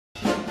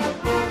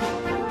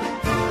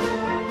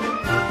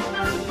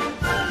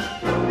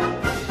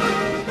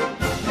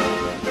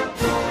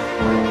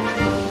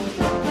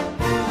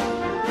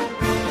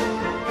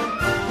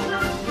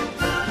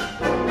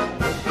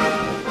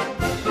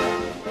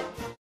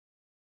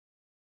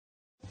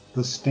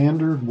The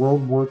standard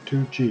World War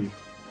II Jeep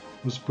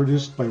was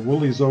produced by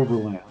Willys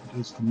Overland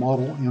as the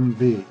Model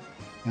MB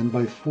and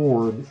by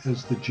Ford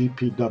as the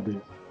GPW.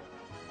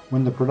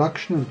 When the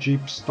production of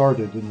Jeeps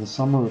started in the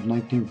summer of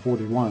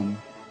 1941,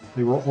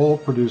 they were all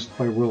produced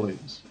by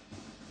Willys.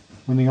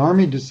 When the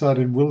Army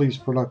decided Willys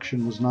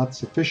production was not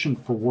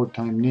sufficient for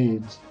wartime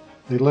needs,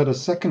 they let a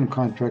second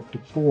contract to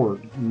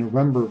Ford in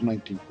November of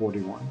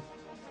 1941.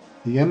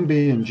 The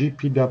MB and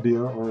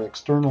GPW are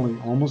externally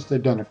almost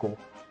identical,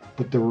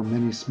 but there were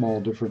many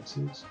small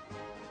differences.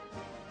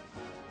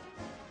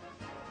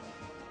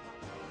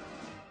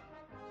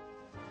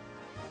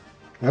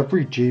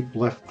 Every Jeep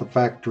left the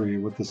factory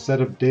with a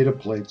set of data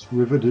plates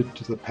riveted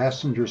to the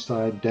passenger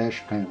side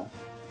dash panel,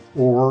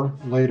 or,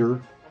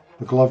 later,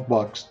 the glove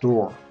box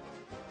door.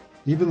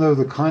 Even though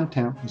the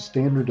content was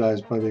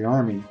standardized by the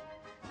Army,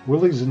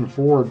 Willys and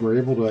Ford were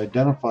able to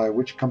identify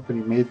which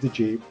company made the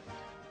Jeep,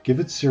 give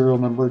its serial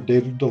number,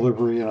 date of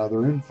delivery, and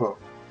other info.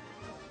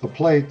 The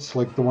plates,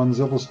 like the ones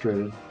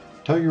illustrated,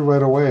 tell you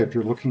right away if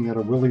you're looking at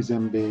a Willys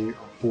MB or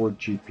Ford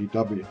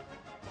GPW.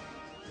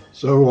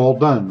 So all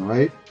done,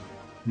 right?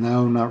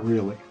 No, not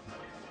really.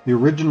 The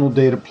original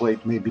data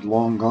plate may be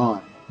long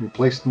gone,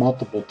 replaced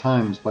multiple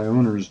times by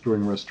owners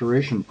during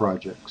restoration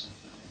projects.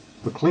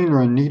 The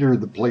cleaner and neater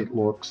the plate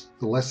looks,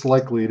 the less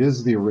likely it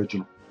is the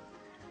original.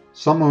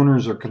 Some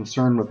owners are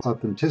concerned with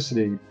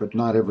authenticity, but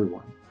not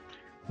everyone.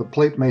 The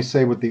plate may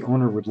say what the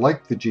owner would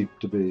like the Jeep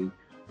to be,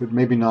 but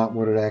maybe not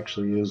what it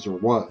actually is or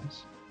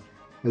was.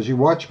 As you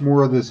watch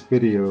more of this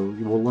video,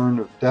 you will learn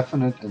of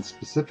definite and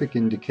specific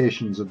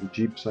indications of the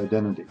Jeep's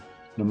identity,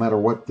 no matter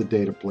what the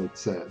data plate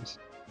says.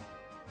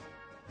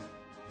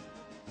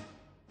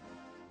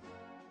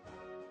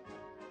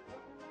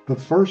 The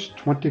first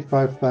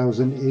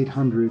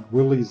 25,800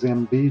 Willys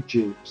MB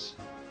Jeeps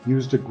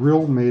used a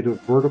grille made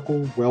of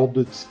vertical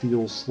welded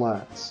steel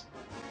slats.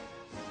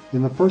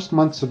 In the first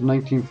months of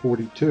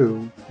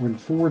 1942, when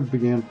Ford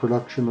began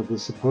production of the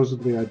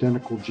supposedly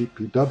identical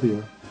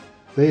GPW,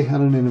 they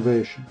had an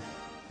innovation: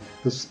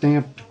 the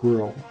stamped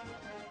grille.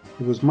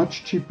 It was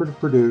much cheaper to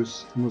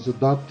produce and was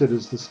adopted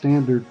as the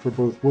standard for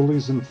both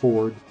Willys and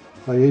Ford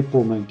by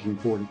April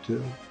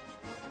 1942.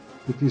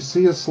 If you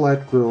see a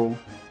slat grille,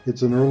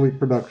 it's an early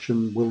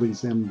production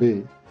Willys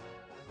MB.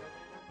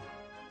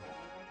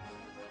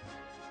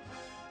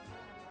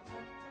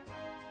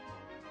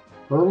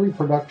 Early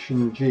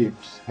production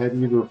Jeeps had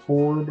either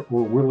Ford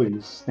or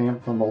Willys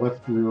stamped on the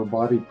left rear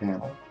body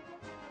panel.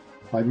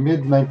 By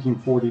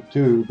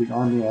mid-1942, the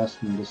Army asked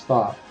them to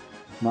stop,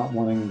 not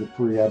wanting the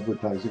free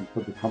advertising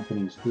for the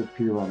companies to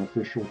appear on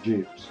official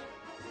Jeeps.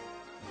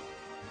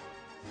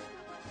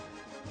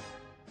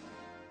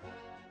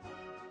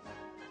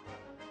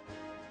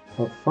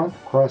 A front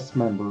cross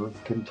member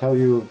can tell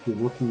you if you're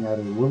looking at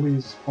a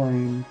Willys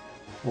frame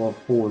or a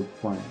Ford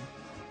frame.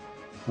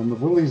 On the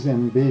Willys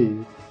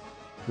MB,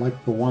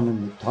 like the one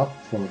in the top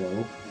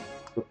photo,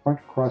 the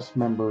front cross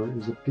member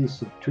is a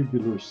piece of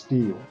tubular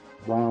steel,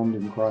 round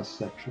in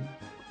cross-section.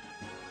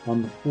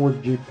 On the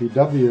Ford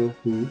GPW,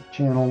 the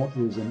channel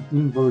is an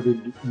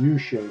inverted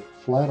U-shape,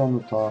 flat on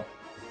the top,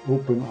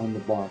 open on the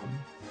bottom.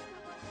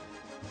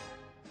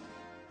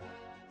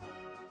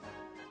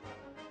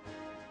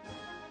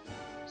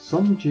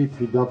 Some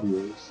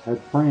GPWs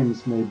had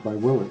frames made by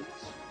Willys.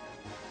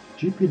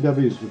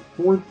 GPWs with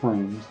Ford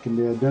frames can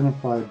be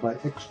identified by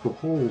extra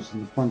holes in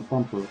the front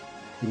bumper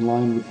in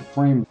line with the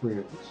frame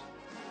rails.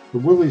 The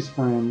Willys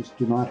frames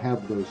do not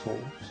have those holes.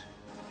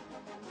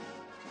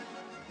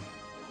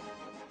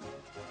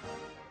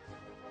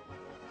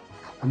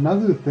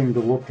 Another thing to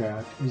look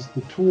at is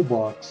the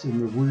toolbox in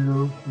the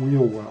rear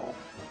wheel well.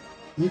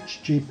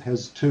 Each Jeep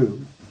has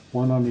two,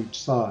 one on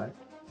each side.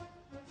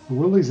 The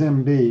Willys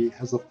MB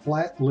has a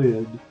flat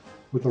lid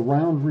with a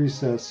round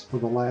recess for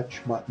the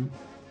latch button.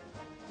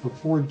 The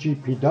Ford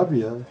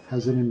GPW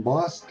has an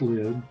embossed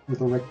lid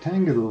with a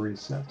rectangular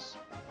recess.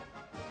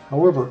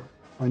 However,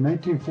 by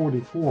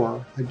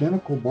 1944,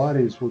 identical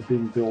bodies were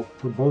being built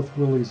for both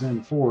Willys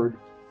and Ford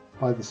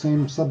by the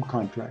same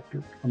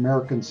subcontractor,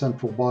 American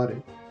Central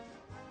Body.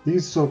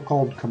 These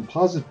so-called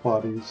composite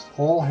bodies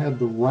all had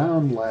the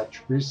round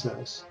latch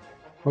recess,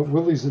 but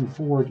Willys and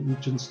Ford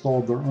each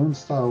installed their own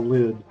style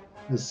lid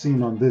as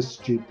seen on this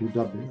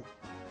GPW.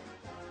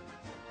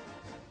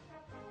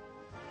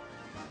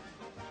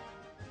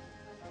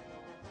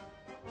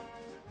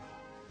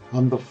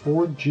 On the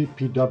Ford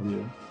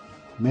GPW,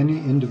 many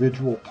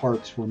individual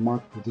parts were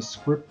marked with the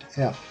script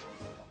F,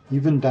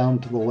 even down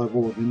to the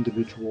level of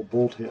individual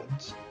bolt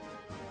heads.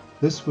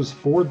 This was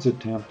Ford's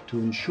attempt to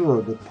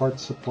ensure that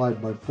parts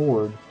supplied by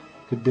Ford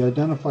could be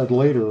identified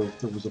later if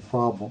there was a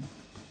problem.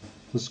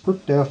 The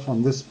script F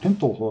on this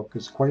pintle hook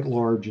is quite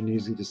large and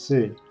easy to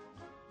see.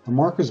 The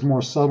mark is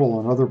more subtle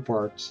on other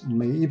parts and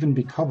may even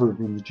be covered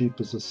when the Jeep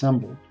is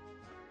assembled.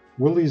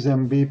 Willys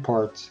MB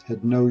parts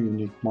had no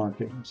unique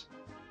markings.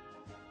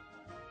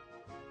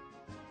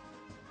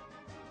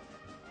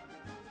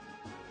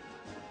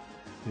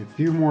 A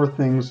few more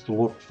things to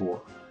look for.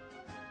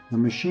 The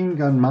machine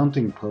gun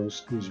mounting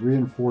post was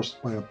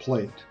reinforced by a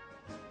plate.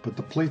 but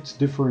the plates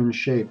differ in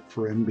shape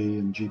for MB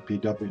and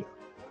GPW.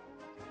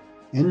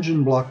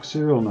 Engine block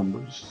serial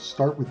numbers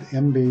start with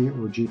MB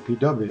or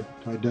GPW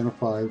to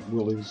identify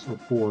Willys or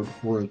Ford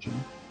origin.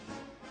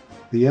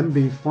 The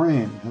MB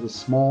frame had a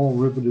small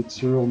riveted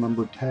serial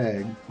number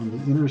tag on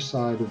the inner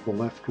side of the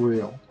left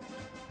rail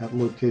at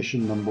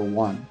location number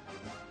 1.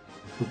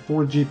 The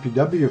Ford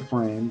GPW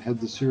frame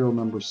had the serial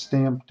number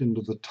stamped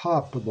into the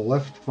top of the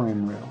left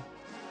frame rail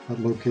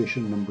at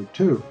location number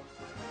 2.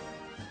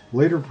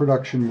 Later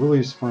production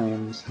Willys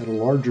frames had a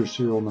larger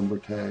serial number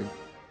tag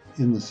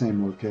in the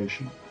same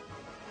location.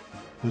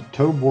 The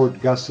toe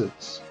board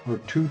gussets are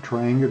two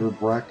triangular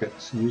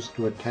brackets used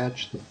to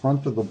attach the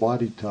front of the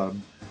body tub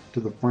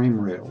to the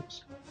frame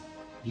rails.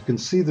 You can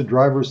see the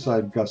driver's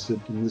side gusset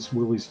in this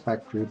Willys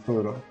factory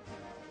photo.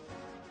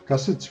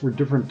 Gussets were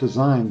different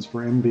designs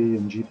for MB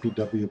and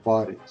GPW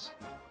bodies.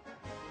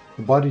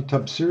 The body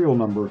tub serial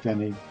number, if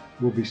any,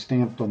 will be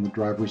stamped on the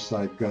driver's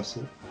side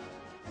gusset.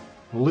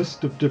 The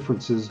list of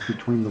differences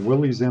between the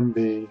Willys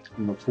MB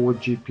and the Ford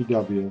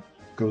GPW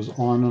goes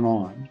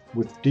on,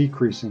 with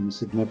decreasing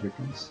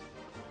significance.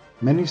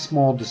 Many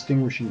small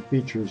distinguishing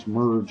features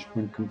merged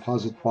when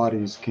composite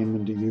bodies came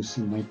into use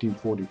in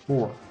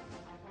 1944,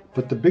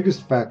 but the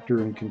biggest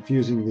factor in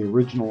confusing the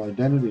original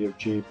identity of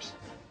Jeeps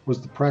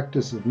was the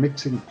practice of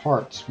mixing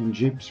parts when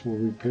Jeeps were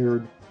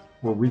repaired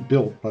or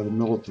rebuilt by the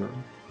military.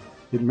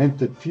 It meant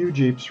that few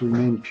Jeeps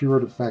remained pure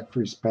to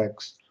factory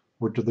specs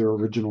or to their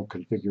original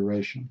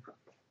configuration.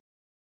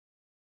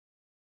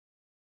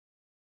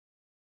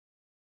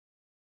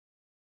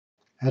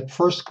 At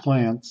first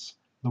glance,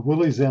 the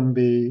Willys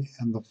MB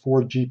and the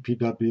Ford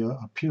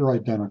GPW appear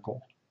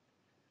identical,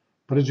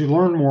 but as you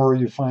learn more,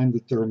 you find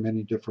that there are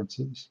many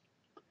differences.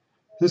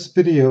 This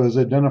video has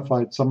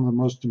identified some of the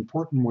most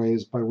important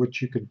ways by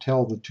which you can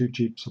tell the two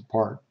Jeeps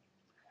apart.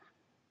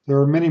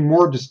 There are many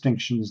more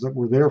distinctions that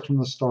were there from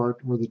the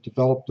start or that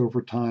developed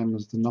over time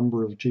as the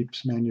number of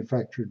Jeeps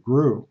manufactured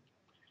grew.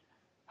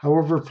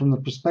 However, from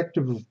the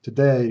perspective of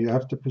today, you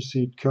have to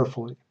proceed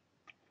carefully.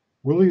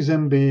 Willys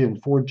MB and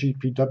Ford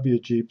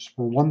GPW Jeeps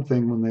were one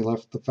thing when they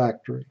left the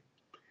factory,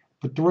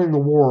 but during the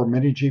war,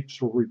 many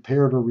Jeeps were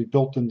repaired or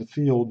rebuilt in the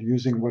field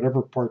using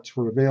whatever parts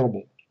were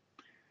available.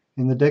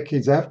 In the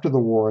decades after the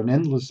war, an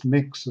endless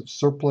mix of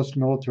surplus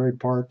military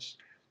parts,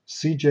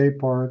 CJ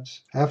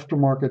parts,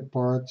 aftermarket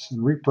parts,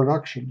 and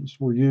reproductions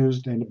were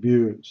used and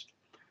abused.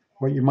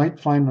 What you might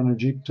find on a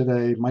Jeep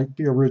today might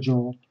be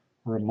original,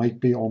 or it might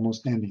be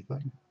almost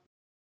anything.